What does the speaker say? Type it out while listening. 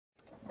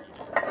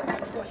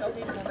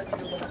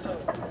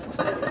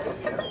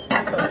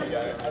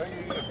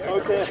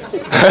Okay.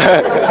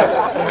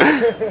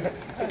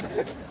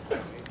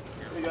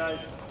 Hey guys,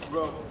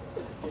 bro,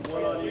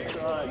 one on each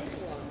side.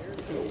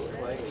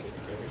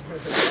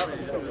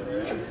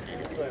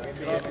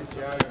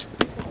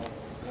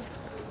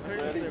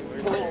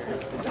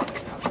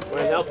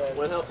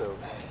 One help him.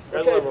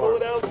 Okay, pull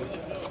it out.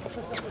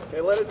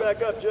 Okay, let it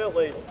back up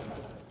gently.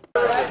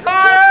 Back,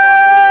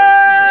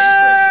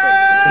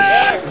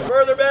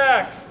 further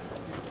back.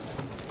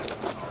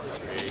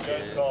 You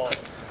guys call it.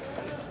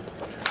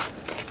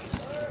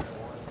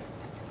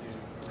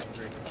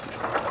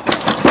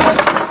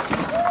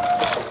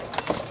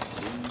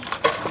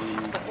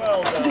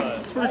 Well done.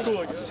 It's pretty cool.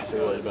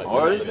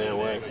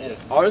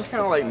 Ours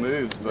kind of like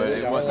moved, but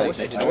it wasn't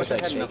like I wish I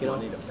had enough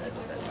money to bet.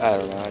 I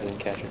don't know, I didn't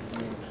catch it.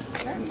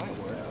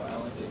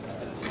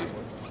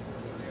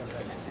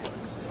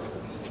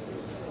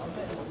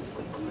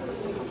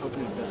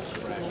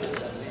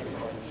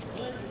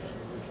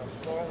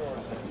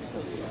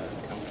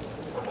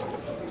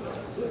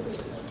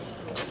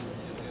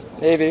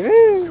 Hey, baby.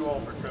 Too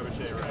old for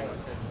Trebuchet, right?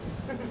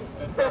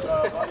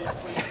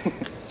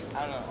 I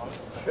don't know.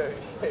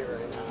 Trebuchet,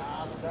 right?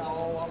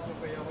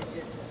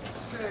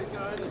 Okay,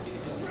 guys,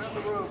 grab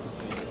the rope.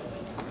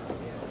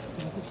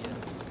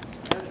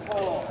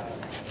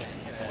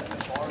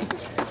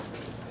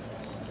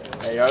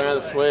 Hey, y'all know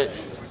the switch.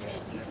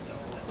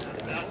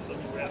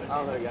 I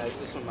don't know, guys.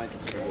 This one might be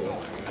pretty good.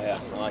 Yeah,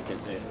 I like it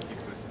too.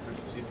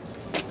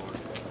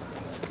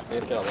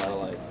 It's got a lot of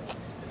like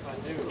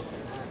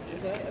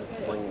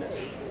blingness.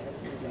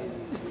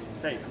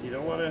 Hey, you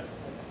don't want to.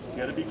 You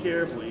got to be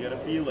careful. You got to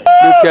feel it.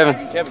 Move, Kevin.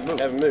 Kevin, move.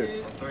 Kevin, move.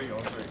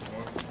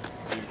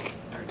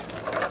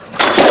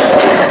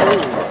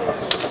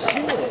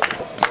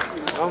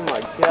 Oh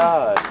my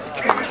God.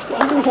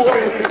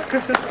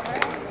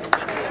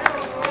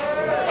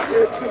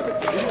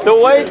 The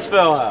weights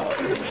fell out.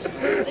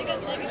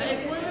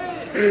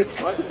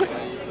 What?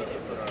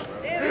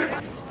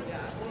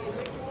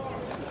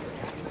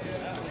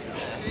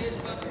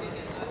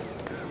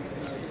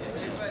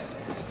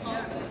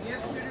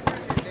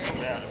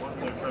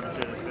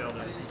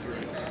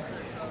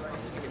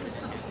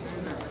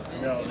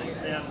 No, they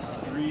stand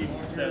 3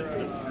 sets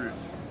of screws.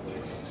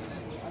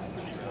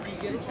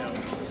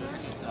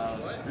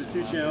 They're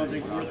too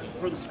challenging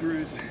for the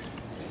screws.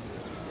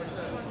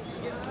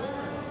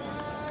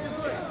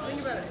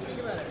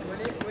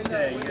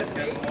 Okay, you guys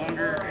got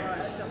longer.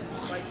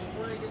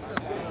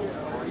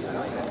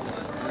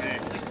 Okay,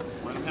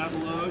 let them have a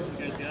load.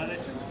 You guys got it?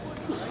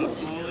 Up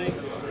slowly.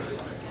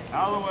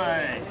 Out of the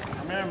way.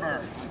 Remember,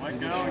 let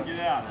go and get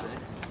out.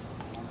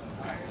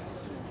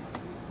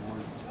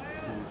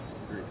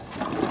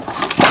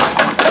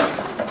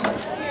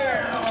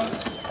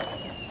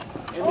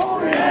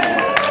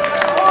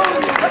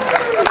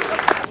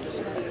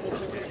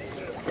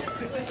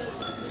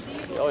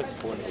 Always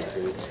pointing to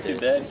it. It's too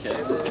bad because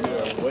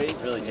the weight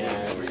really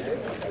can't.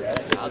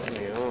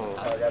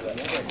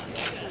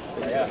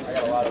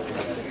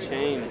 The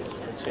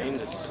chain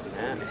just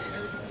snapped.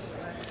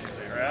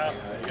 Clear out.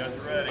 You guys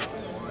are ready.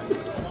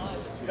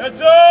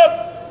 Heads up!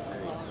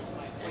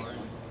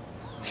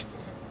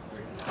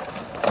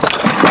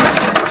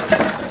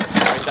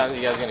 How many times are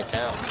you guys gonna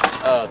count?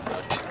 Oh, it's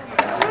not.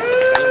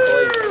 Same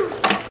place.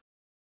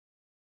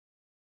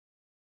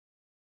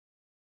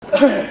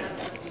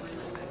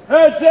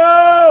 Heads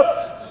up!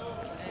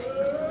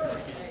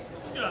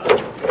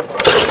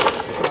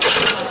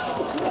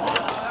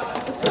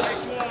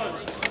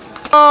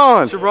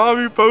 On! Sharon,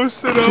 you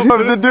posted up.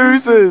 Throw the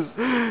deuces!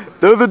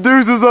 Throw the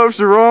deuces up,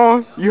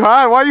 Sharon! You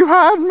hide? Why you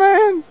hiding,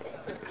 man?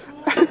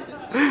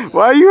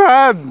 Why you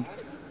hiding?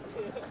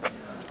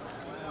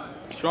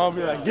 Sharon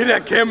be like, get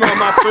that camera on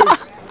my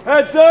face.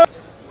 Heads up!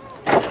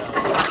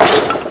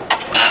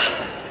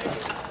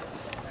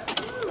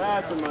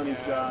 That's a money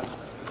shot.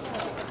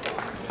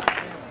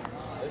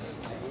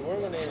 We're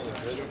going to end in the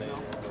prison.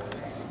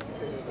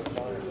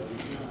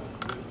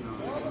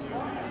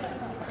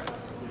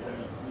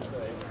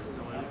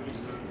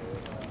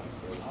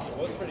 It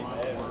was pretty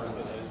bad.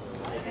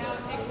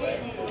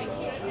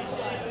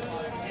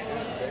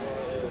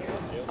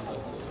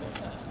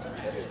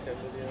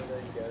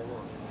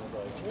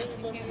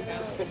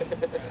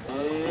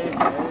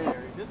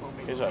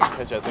 Here's a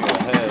pitch, I think, on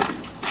the head.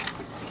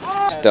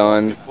 It's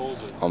done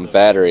on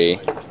battery,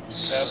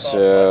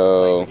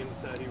 so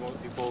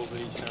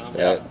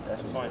that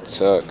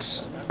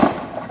sucks.